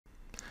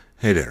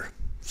Hey there.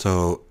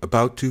 So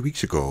about 2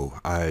 weeks ago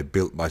I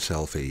built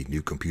myself a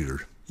new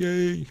computer.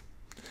 Yay!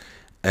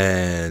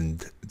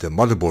 And the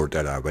motherboard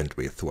that I went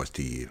with was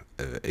the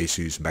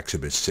Asus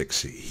Maximus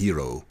VI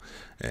Hero,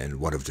 and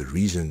one of the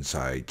reasons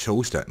I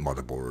chose that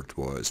motherboard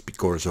was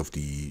because of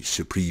the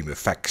Supreme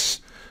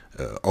Effects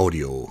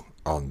audio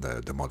on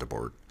the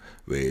motherboard,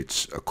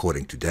 which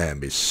according to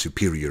them is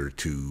superior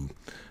to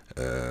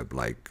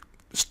like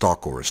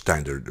stock or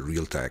standard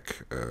Realtek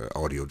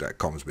audio that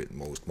comes with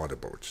most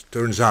motherboards.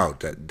 Turns out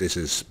that this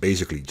is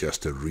basically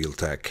just a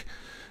Realtek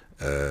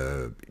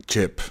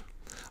chip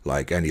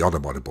like any other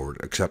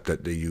motherboard, except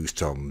that they use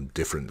some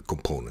different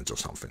components or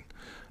something.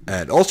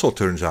 And also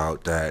turns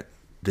out that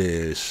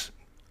this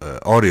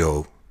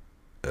audio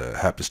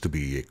happens to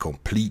be a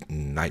complete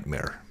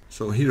nightmare.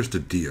 So here's the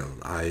deal.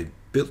 I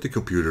built the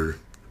computer,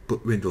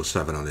 put Windows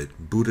 7 on it,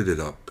 booted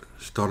it up,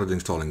 started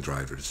installing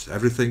drivers.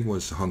 Everything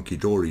was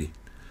hunky-dory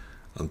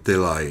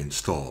until I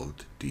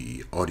installed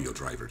the audio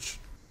drivers.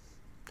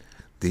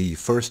 The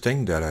first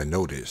thing that I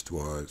noticed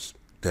was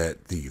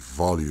that the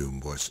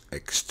volume was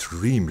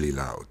extremely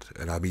loud,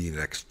 and I mean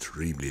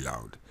extremely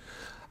loud.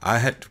 I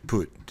had to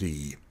put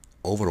the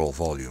overall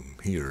volume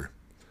here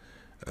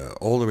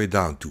all the way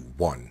down to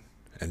 1,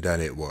 and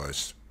then it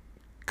was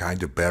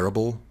kind of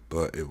bearable,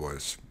 but it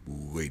was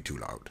way too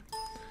loud.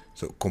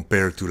 So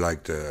compared to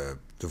like the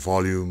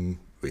volume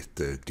with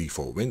the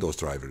default Windows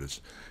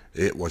drivers,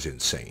 it was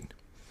insane.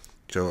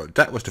 So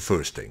that was the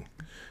first thing.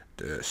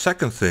 The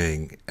second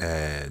thing,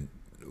 and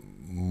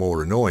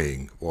more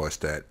annoying, was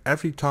that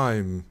every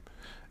time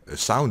a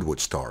sound would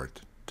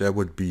start, there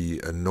would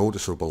be a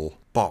noticeable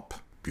pop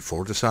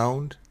before the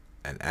sound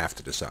and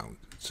after the sound.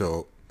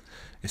 So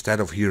instead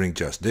of hearing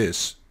just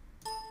this,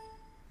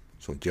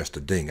 so just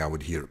a ding, I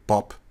would hear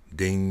pop,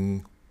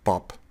 ding,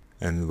 pop.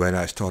 And when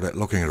I started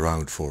looking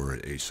around for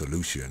a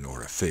solution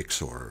or a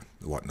fix or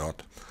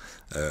whatnot,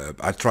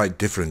 I tried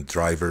different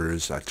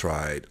drivers, I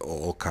tried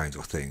all kinds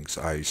of things.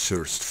 I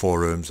searched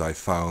forums, I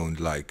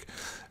found like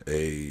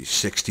a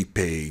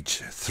 60-page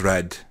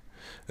thread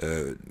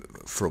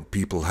from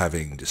people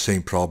having the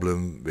same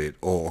problem with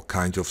all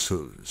kinds of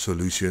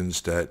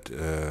solutions that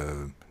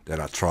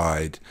I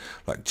tried,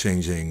 like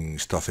changing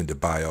stuff in the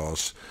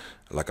BIOS,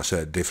 like I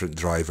said, different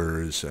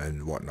drivers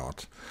and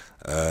whatnot.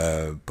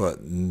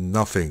 But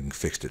nothing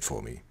fixed it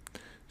for me.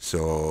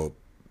 So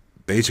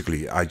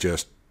basically I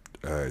just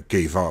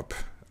gave up,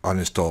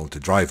 uninstalled the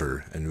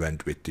driver, and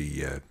went with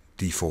the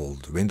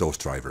default Windows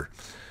driver,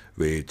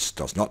 which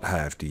does not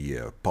have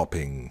the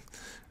popping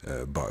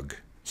bug.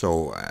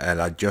 So,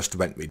 and I just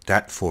went with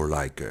that for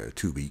like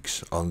 2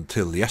 weeks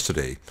until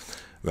yesterday,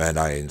 when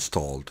I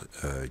installed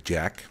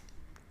Jack,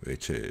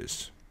 which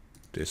is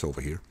this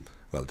over here.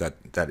 Well,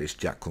 that is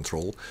Jack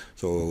Control.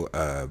 So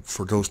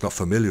for those not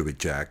familiar with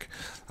Jack,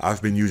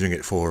 I've been using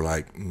it for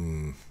like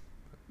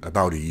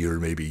about a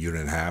year, maybe a year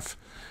and a half,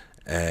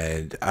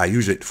 and I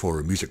use it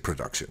for music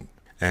production.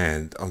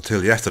 And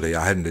until yesterday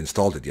I hadn't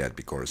installed it yet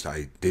because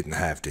I didn't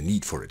have the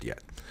need for it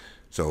yet.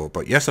 So,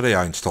 but yesterday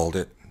I installed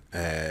it,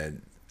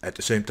 and at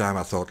the same time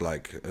I thought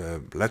like,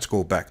 let's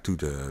go back to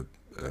the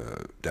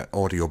that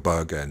audio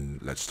bug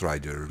and let's try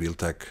the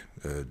Realtek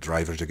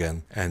drivers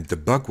again. And the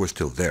bug was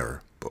still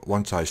there, but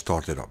once I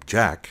started up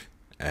Jack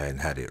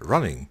and had it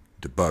running,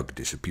 the bug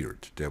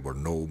disappeared. There were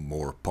no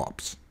more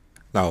pops.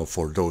 Now,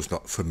 for those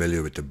not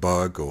familiar with the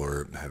bug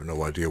or have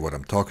no idea what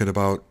I'm talking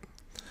about,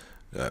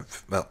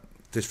 well,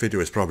 this video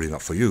is probably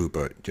not for you,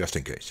 but just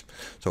in case.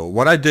 So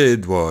what I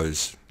did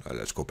was,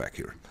 let's go back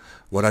here.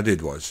 What I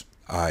did was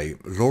I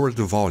lowered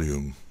the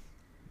volume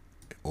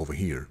over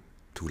here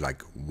to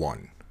like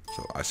 1.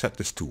 So I set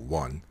this to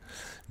 1.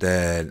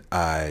 Then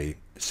I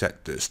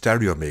set the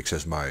stereo mix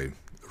as my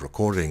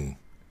recording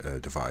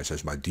device,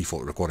 as my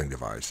default recording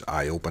device.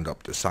 I opened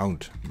up the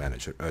sound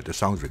manager, the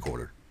sound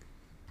recorder,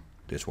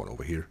 this one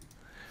over here,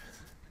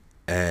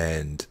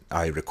 and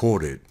I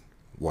recorded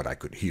what I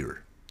could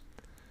hear,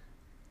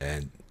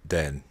 and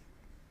then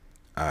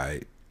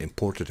I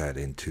imported that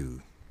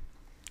into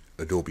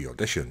Adobe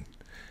Audition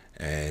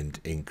and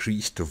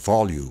increased the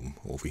volume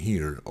over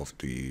here of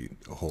the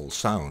whole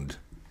sound,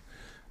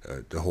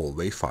 the whole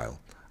wave file.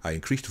 I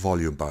increased the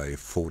volume by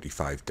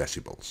 45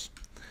 decibels,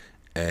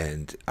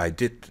 and I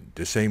did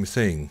the same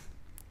thing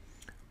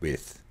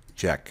with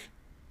Jack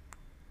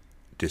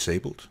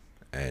disabled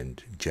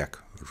and Jack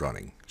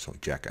running, so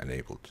Jack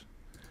enabled.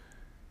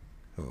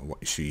 What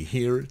you see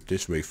here,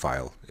 this wave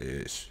file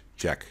is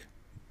Jack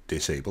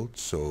disabled,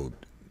 so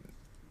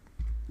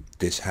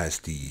this has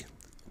the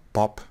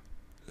pop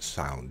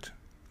sound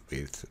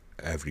with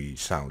every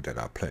sound that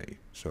I play.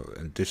 So,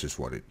 and this is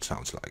what it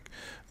sounds like.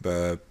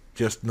 But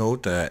just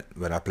note that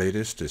when I play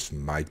this, this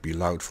might be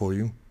loud for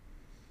you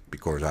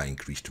because I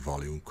increased the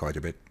volume quite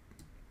a bit.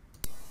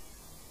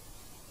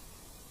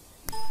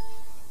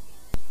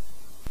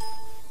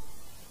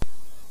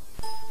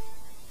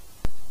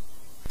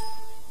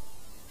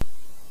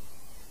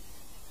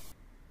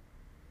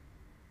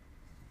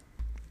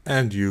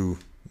 And you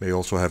may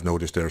also have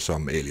noticed there are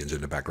some aliens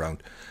in the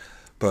background,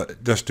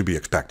 but that's to be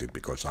expected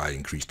because I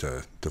increased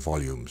the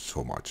volume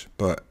so much.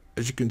 But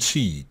as you can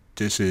see,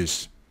 this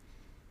is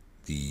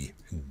the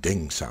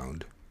ding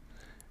sound.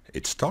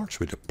 It starts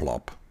with a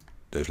plop.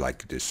 There's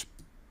like this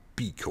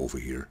peak over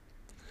here.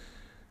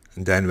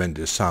 And then when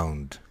the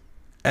sound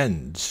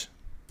ends,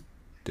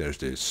 there's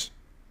this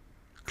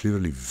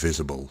clearly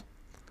visible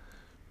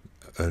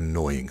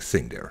annoying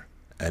thing there.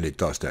 And it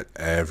does that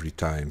every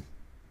time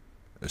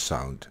a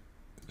sound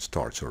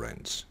starts or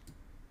ends.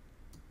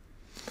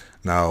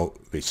 Now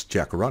with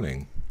jack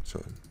running,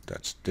 so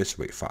that's this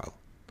WAV file,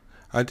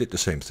 I did the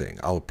same thing.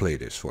 I'll play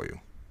this for you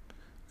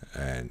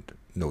and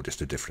notice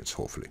the difference,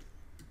 hopefully.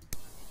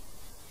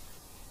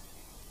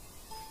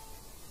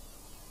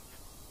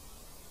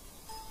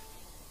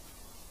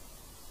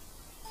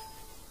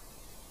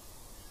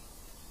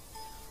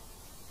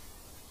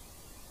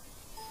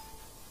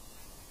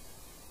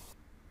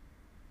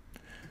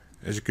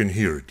 As you can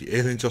hear, the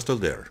aliens are still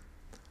there,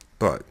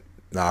 but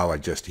now I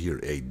just hear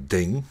a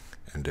ding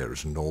and there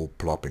is no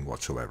plopping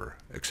whatsoever,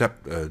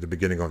 except the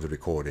beginning of the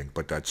recording,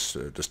 but that's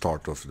the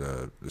start of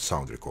the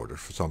sound recorder.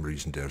 For some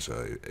reason there's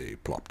a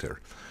plop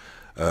there.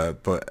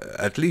 But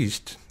at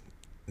least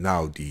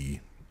now the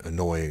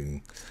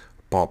annoying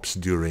pops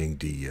during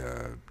the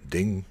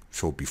ding,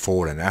 so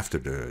before and after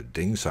the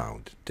ding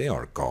sound, they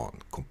are gone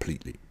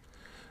completely.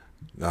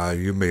 Now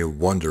you may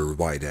wonder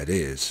why that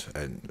is,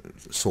 and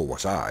so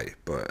was I,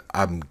 but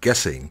I'm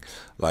guessing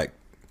like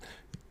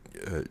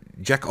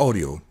Jack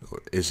Audio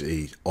is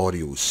a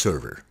audio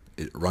server.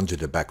 It runs in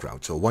the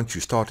background, so once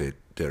you start it,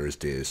 there is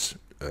this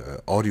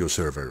audio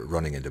server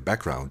running in the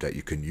background that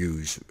you can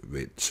use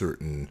with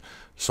certain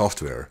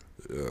software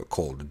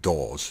called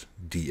DAWs,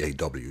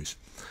 DAWs,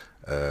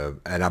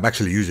 and I'm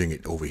actually using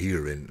it over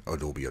here in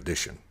Adobe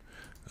Audition.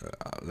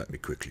 Let me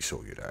quickly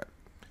show you that.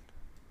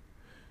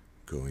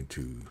 Going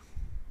to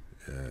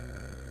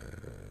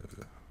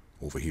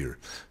over here.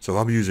 So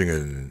I'm using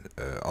an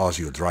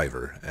ASIO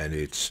driver, and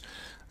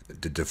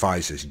the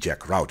device is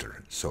Jack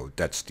Router. So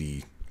that's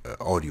the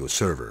audio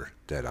server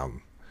that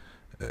I'm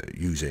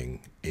using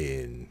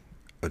in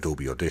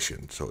Adobe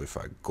Audition. So if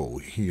I go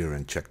here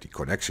and check the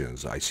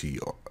connections, I see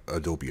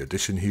Adobe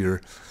Audition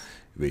here,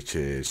 which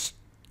is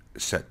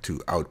set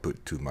to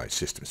output to my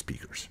system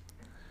speakers.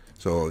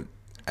 So,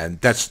 and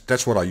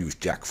that's what I use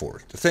Jack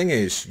for. The thing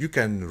is, you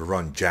can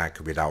run Jack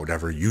without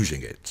ever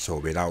using it. So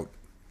without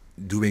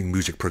doing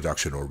music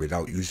production or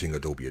without using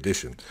Adobe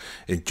Audition,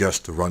 it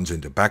just runs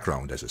in the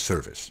background as a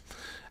service.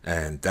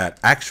 And that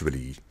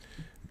actually,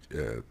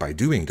 by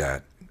doing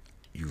that,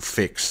 you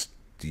fix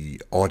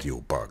the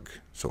audio bug.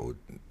 So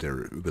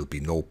there will be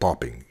no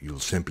popping. You'll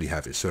simply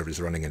have a service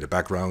running in the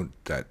background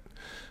that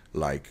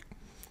like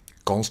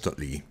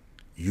constantly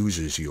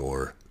uses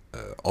your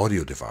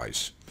audio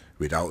device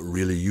without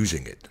really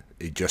using it.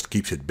 It just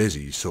keeps it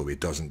busy so it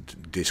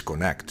doesn't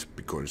disconnect,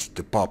 because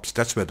the pops,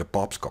 that's where the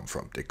pops come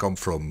from. They come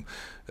from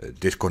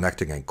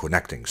disconnecting and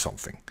connecting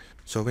something.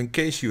 So in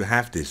case you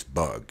have this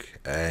bug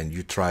and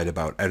you tried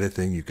about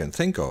everything you can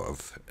think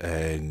of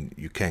and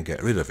you can't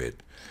get rid of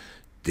it,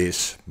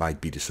 this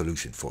might be the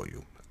solution for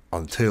you.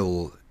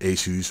 Until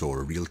Asus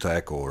or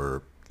Realtek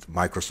or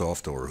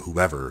Microsoft or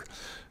whoever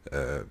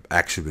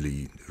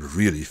actually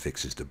really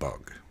fixes the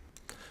bug.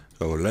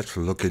 So let's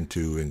look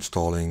into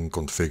installing,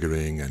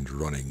 configuring and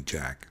running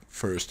Jack.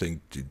 First thing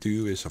to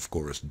do is of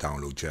course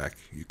download Jack.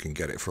 You can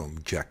get it from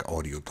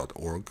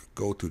jackaudio.org.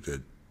 Go to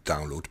the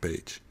download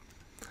page.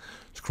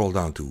 Scroll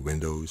down to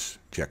Windows,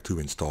 Jack 2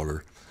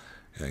 installer,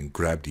 and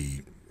grab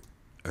the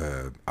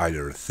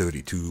either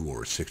 32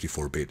 or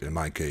 64-bit. In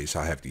my case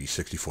I have the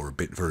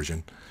 64-bit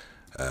version.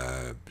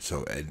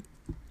 So it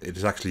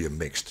is actually a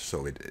mixed,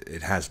 so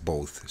it has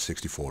both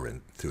 64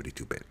 and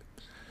 32-bit.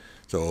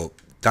 So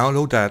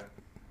download that,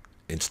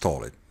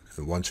 install it,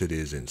 and once it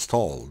is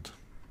installed,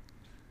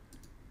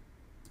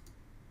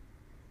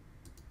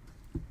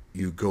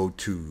 you go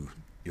to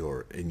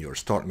in your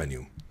start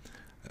menu,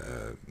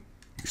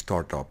 you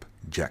start up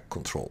Jack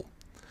control.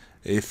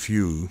 If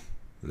you,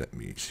 let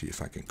me see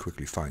if I can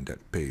quickly find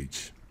that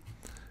page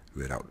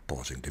without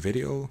pausing the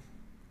video.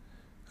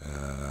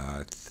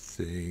 I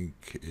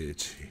think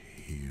it's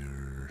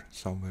here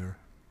somewhere.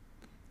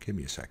 Give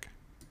me a sec.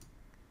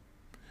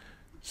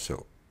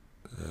 So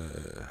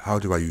how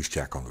do I use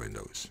Jack on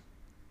Windows?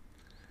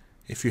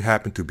 If you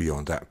happen to be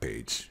on that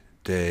page,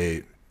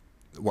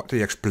 what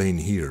they explain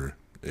here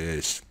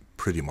is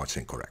pretty much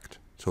incorrect.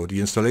 So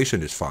the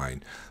installation is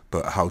fine,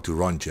 but how to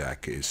run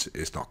Jack is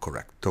not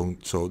correct.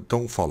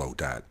 Don't follow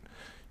that.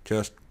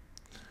 Just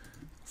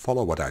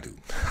follow what I do.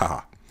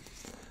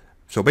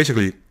 So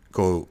basically,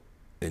 go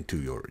into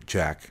your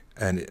Jack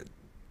and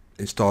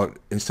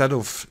instead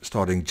of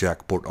starting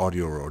Jack Port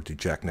Audio or the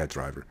Jack Net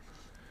driver,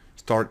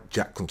 start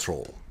Jack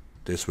Control.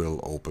 This will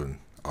open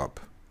up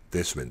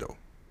this window.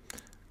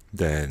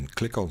 Then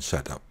click on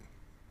Setup.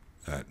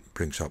 That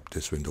brings up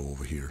this window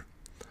over here.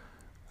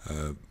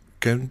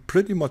 Can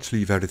pretty much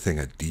leave everything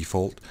at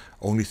default.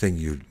 Only thing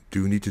you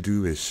do need to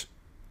do is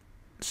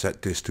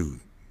set this to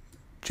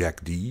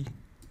Jack D,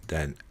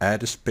 then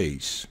add a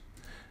space,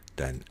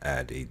 then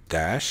add a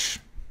dash,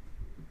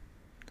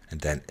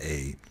 and then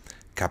a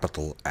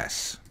capital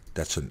S.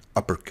 That's an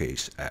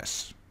uppercase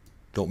S.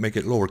 Don't make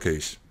it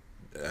lowercase.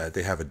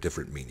 They have a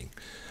different meaning.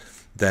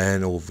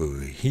 Then over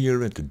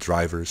here at the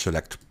driver,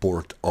 select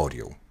port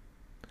audio.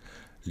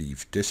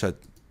 Leave this at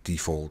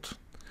default.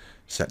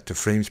 Set the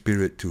frames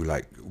period to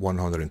like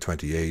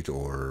 128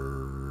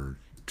 or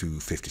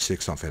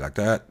 256, something like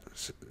that.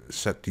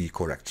 Set the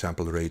correct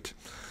sample rate.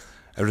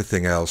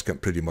 Everything else can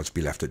pretty much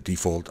be left at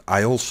default.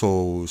 I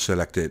also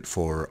selected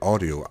for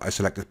audio, I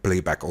selected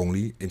playback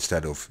only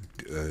instead of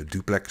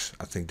duplex.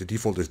 I think the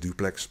default is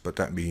duplex, but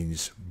that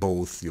means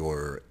both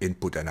your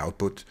input and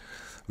output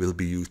will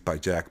be used by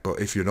jack.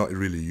 But if you're not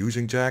really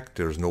using jack,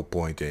 there's no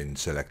point in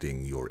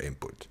selecting your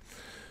input.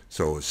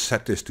 So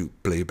set this to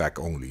playback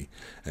only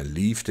and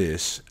leave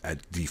this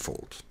at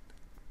default,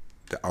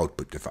 the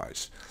output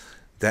device.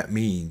 That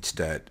means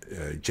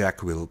that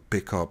jack will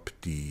pick up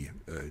the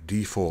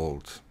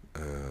default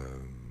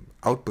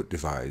output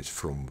device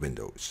from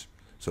Windows.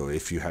 So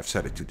if you have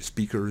set it to the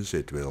speakers,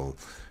 it will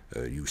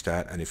use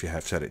that, and if you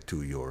have set it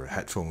to your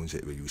headphones,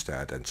 it will use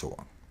that, and so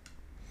on.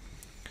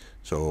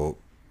 So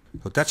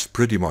that's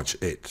pretty much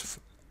it.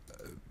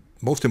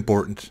 Most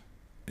important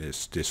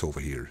is this over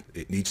here.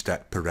 It needs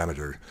that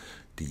parameter,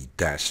 the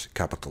dash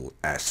capital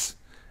S,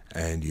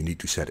 and you need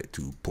to set it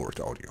to port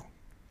audio.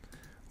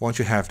 Once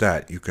you have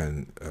that, you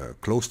can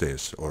close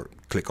this or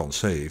click on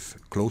save,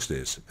 close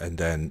this, and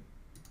then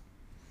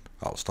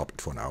I'll stop it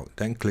for now.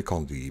 Then click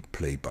on the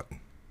play button.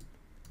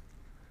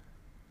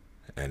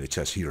 And it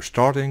says here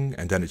starting,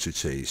 and then it should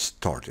say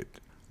started.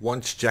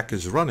 Once jack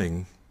is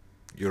running,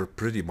 you're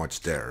pretty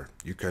much there.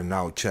 You can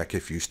now check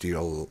if you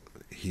still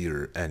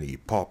hear any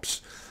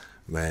pops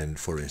when,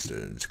 for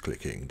instance,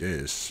 clicking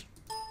this.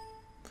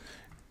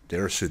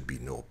 There should be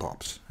no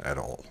pops at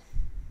all.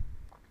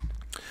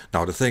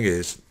 Now the thing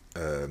is,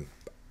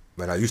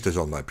 when I used this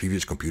on my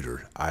previous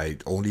computer, I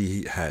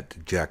only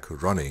had jack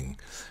running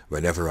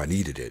whenever I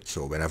needed it.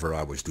 So whenever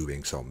I was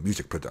doing some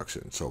music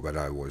production. So when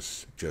I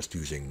was just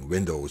using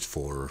Windows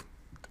for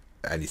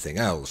anything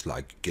else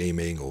like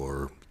gaming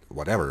or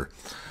whatever,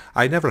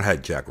 I never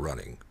had jack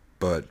running.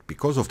 But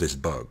because of this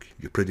bug,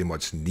 you pretty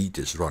much need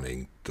this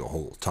running the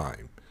whole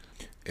time.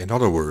 In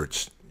other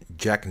words,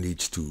 jack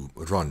needs to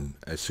run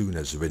as soon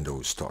as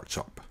Windows starts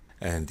up.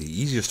 And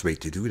the easiest way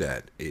to do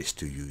that is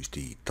to use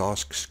the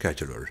task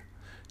scheduler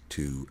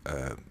to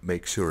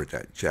make sure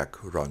that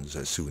jack runs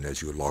as soon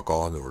as you log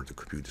on or the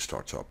computer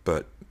starts up.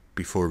 But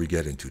before we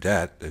get into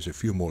that, there's a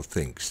few more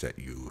things that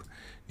you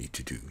need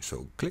to do.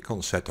 So click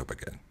on setup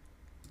again.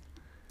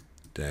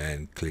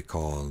 Then click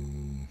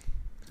on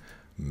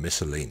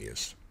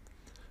miscellaneous.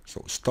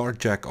 So start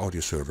jack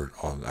audio server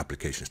on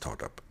application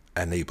startup.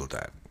 Enable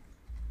that.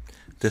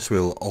 This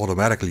will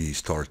automatically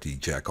start the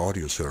jack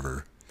audio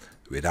server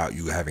without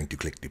you having to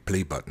click the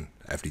play button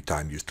every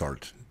time you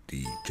start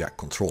the jack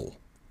control.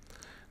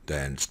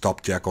 Then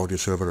stop jack audio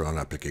server on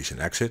application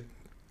exit.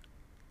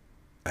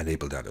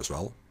 Enable that as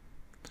well.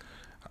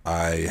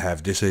 I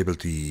have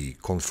disabled the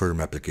confirm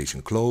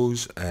application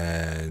close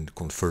and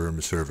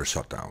confirm server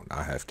shutdown.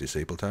 I have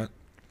disabled that.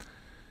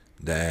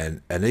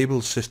 Then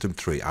enable system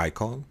tray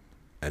icon.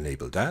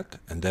 Enable that,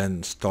 and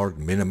then start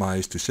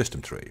minimize to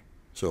system tray.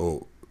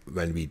 So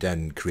when we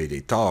then create a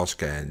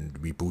task and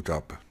we boot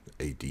up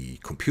the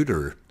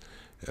computer,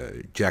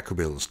 jack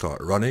will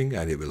start running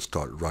and it will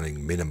start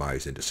running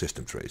minimize in the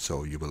system tray.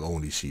 So you will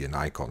only see an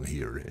icon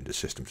here in the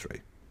system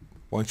tray.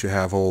 Once you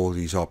have all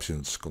these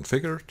options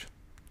configured,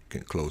 you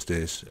can close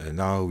this, and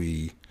now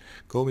we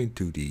go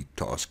into the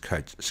task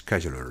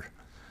scheduler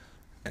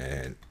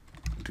and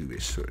do a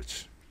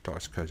search.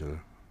 Task scheduler,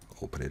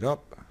 open it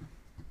up.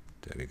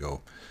 There we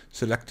go.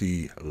 Select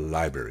the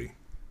library.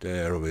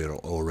 There will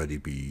already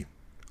be,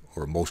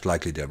 or most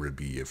likely there will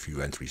be a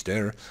few entries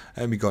there,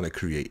 and we're going to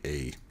create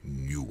a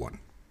new one.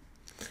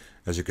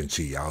 As you can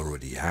see, I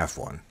already have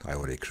one. I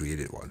already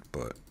created one,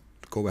 but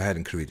go ahead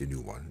and create a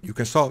new one. You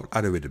can start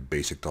either with a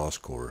basic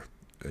task or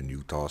a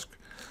new task.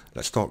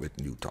 Let's start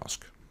with new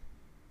task.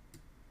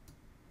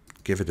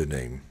 Give it a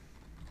name.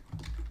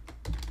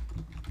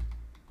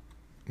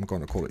 I'm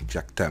going to call it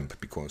jack temp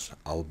because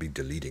I'll be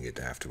deleting it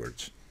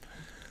afterwards.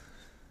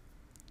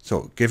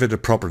 So give it a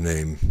proper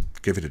name,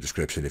 give it a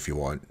description if you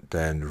want,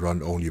 then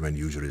run only when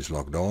user is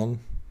logged on.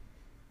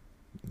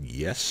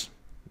 Yes.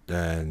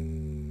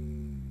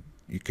 Then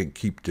you can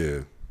keep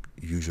the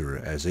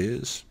user as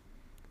is.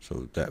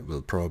 So that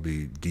will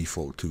probably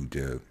default to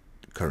the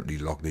currently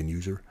logged in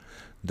user.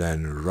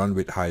 Then run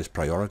with highest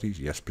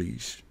priorities, yes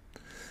please.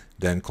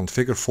 Then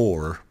configure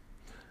for,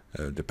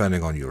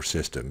 depending on your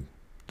system.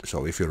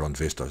 So if you're on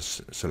Vista,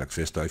 select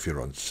Vista. If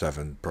you're on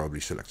 7, probably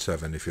select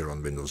 7. If you're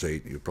on Windows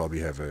 8, you probably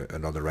have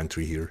another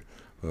entry here.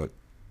 But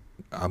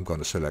I'm going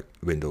to select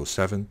Windows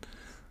 7.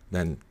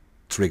 Then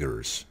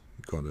triggers.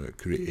 I'm going to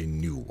create a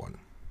new one.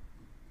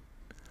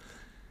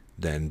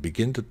 Then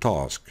begin the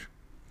task.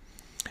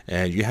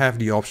 And you have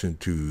the option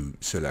to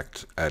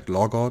select at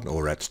logon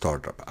or at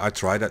startup. I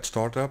tried at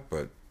startup,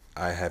 but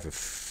I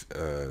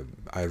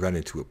I ran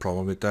into a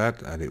problem with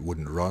that and it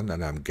wouldn't run.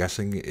 And I'm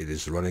guessing it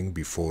is running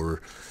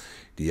before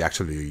the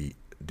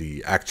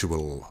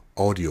actual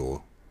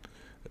audio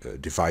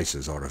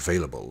devices are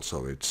available,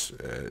 so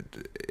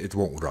it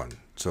won't run.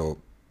 So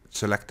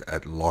select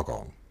at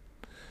logon.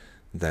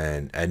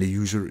 Then any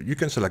user, you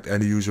can select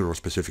any user or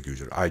specific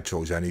user. I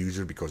chose any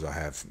user because I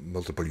have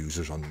multiple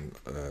users on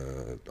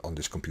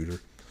this computer.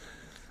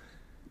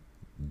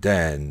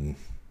 Then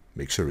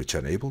make sure it's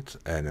enabled,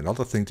 and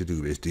another thing to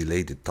do is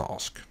delay the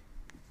task.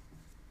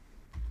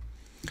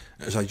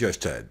 As I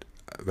just said,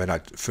 when I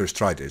first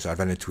tried this, I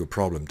ran into a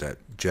problem that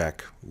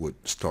Jack would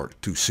start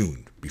too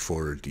soon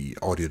before the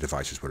audio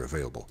devices were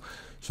available.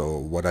 So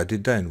what I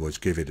did then was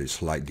give it a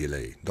slight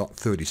delay, not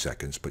 30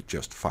 seconds, but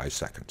just 5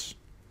 seconds.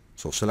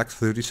 So select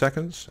 30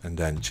 seconds and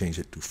then change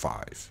it to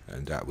 5,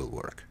 and that will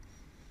work.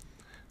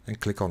 Then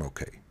click on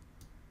OK.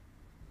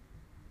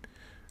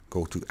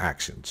 Go to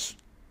Actions,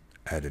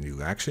 add a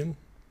new action,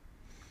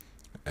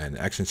 and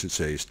action should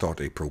say Start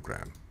a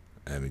program.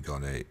 And we're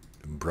gonna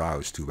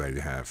browse to where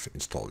you have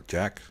installed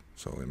Jack.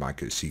 So in my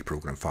case, C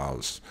program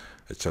files,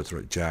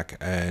 etc. Jack,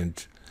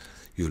 and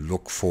you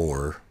look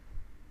for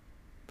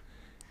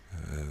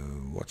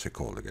what's it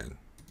called again?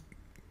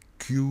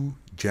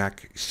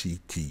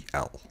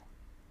 QJackCTL.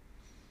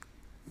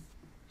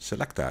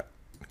 Select that,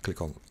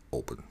 click on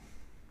Open.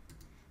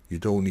 You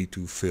don't need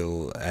to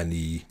fill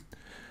any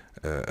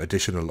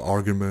additional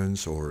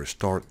arguments or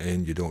start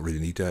in. You don't really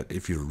need that.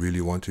 If you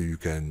really want to, you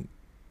can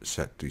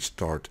set the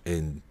start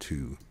in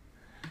to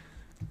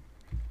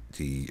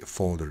the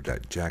folder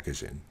that Jack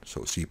is in.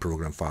 So C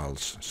program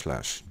files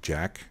 /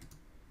 Jack,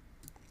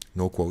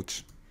 no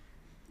quotes.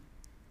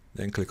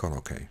 Then click on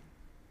OK.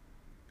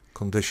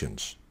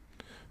 Conditions.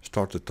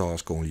 Start the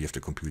task only if the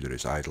computer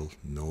is idle.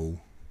 No.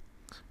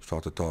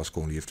 Start the task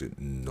only if the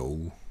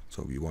no.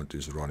 So we want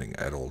this running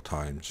at all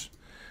times.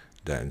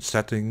 Then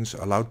settings,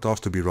 allow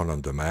tasks to be run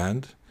on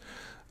demand.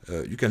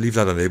 You can leave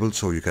that enabled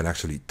so you can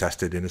actually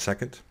test it in a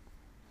second.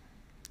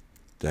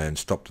 Then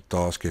stop the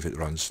task if it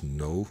runs.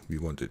 No, we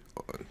want it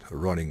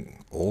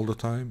running all the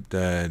time.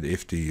 Then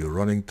if the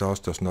running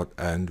task does not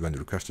end when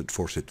requested,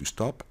 force it to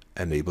stop.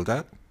 Enable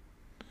that.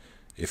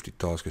 If the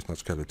task is not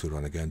scheduled to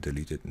run again,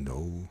 delete it.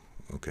 No.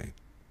 Okay.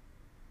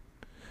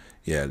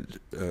 Yeah,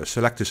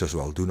 select this as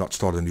well. Do not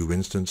start a new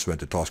instance when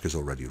the task is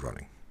already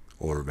running,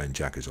 or when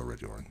Jack is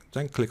already running.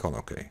 Then click on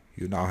OK.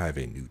 You now have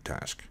a new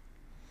task.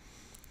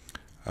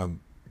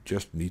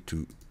 Just need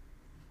to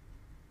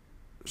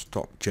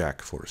stop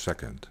Jack for a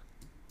second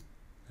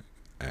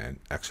and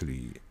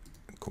actually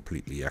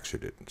completely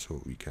exit it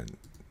so we can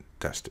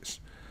test this.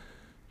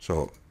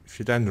 So if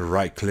you then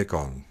right click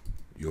on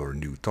your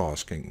new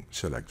task and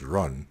select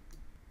Run,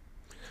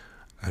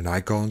 an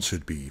icon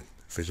should be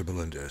visible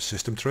in the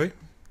system tray.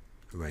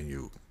 When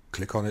you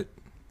click on it,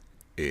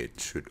 it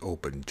should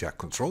open Jack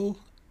Control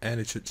and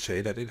it should say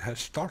that it has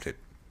started.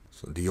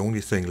 So the only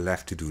thing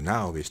left to do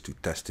now is to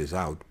test this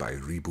out by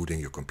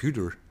rebooting your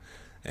computer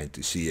and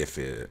to see if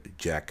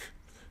Jack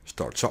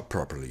starts up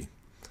properly,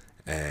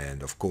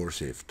 and of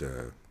course if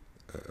the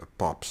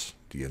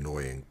the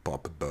annoying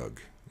pop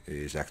bug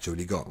is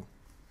actually gone.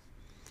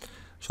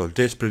 So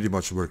this pretty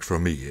much worked for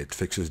me. It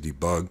fixes the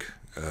bug,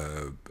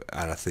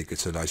 and I think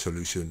it's a nice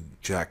solution.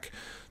 Jack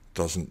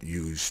doesn't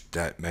use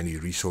that many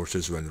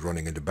resources when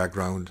running in the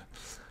background,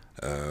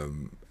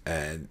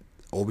 and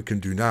all we can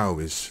do now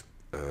is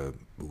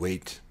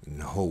wait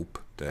and hope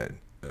that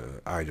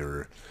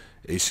either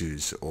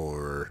Asus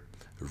or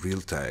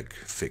Realtek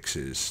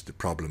fixes the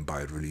problem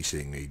by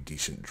releasing a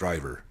decent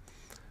driver.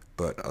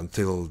 But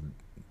until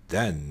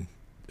then,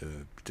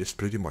 this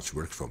pretty much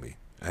worked for me,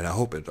 and I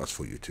hope it does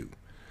for you too.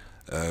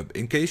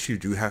 In case you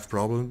do have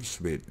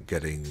problems with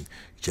getting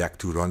Jack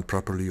to run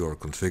properly or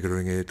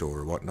configuring it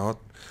or whatnot,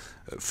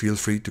 feel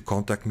free to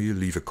contact me,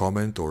 leave a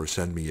comment or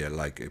send me a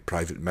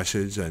private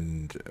message,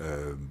 and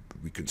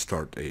we can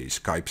start a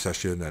Skype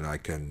session and I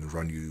can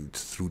run you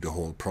through the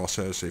whole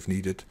process if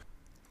needed.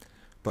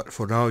 But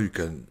for now you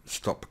can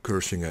stop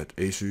cursing at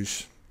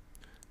Asus,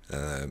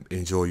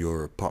 enjoy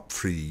your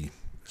pop-free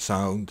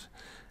sound,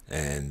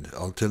 and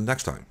until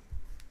next time.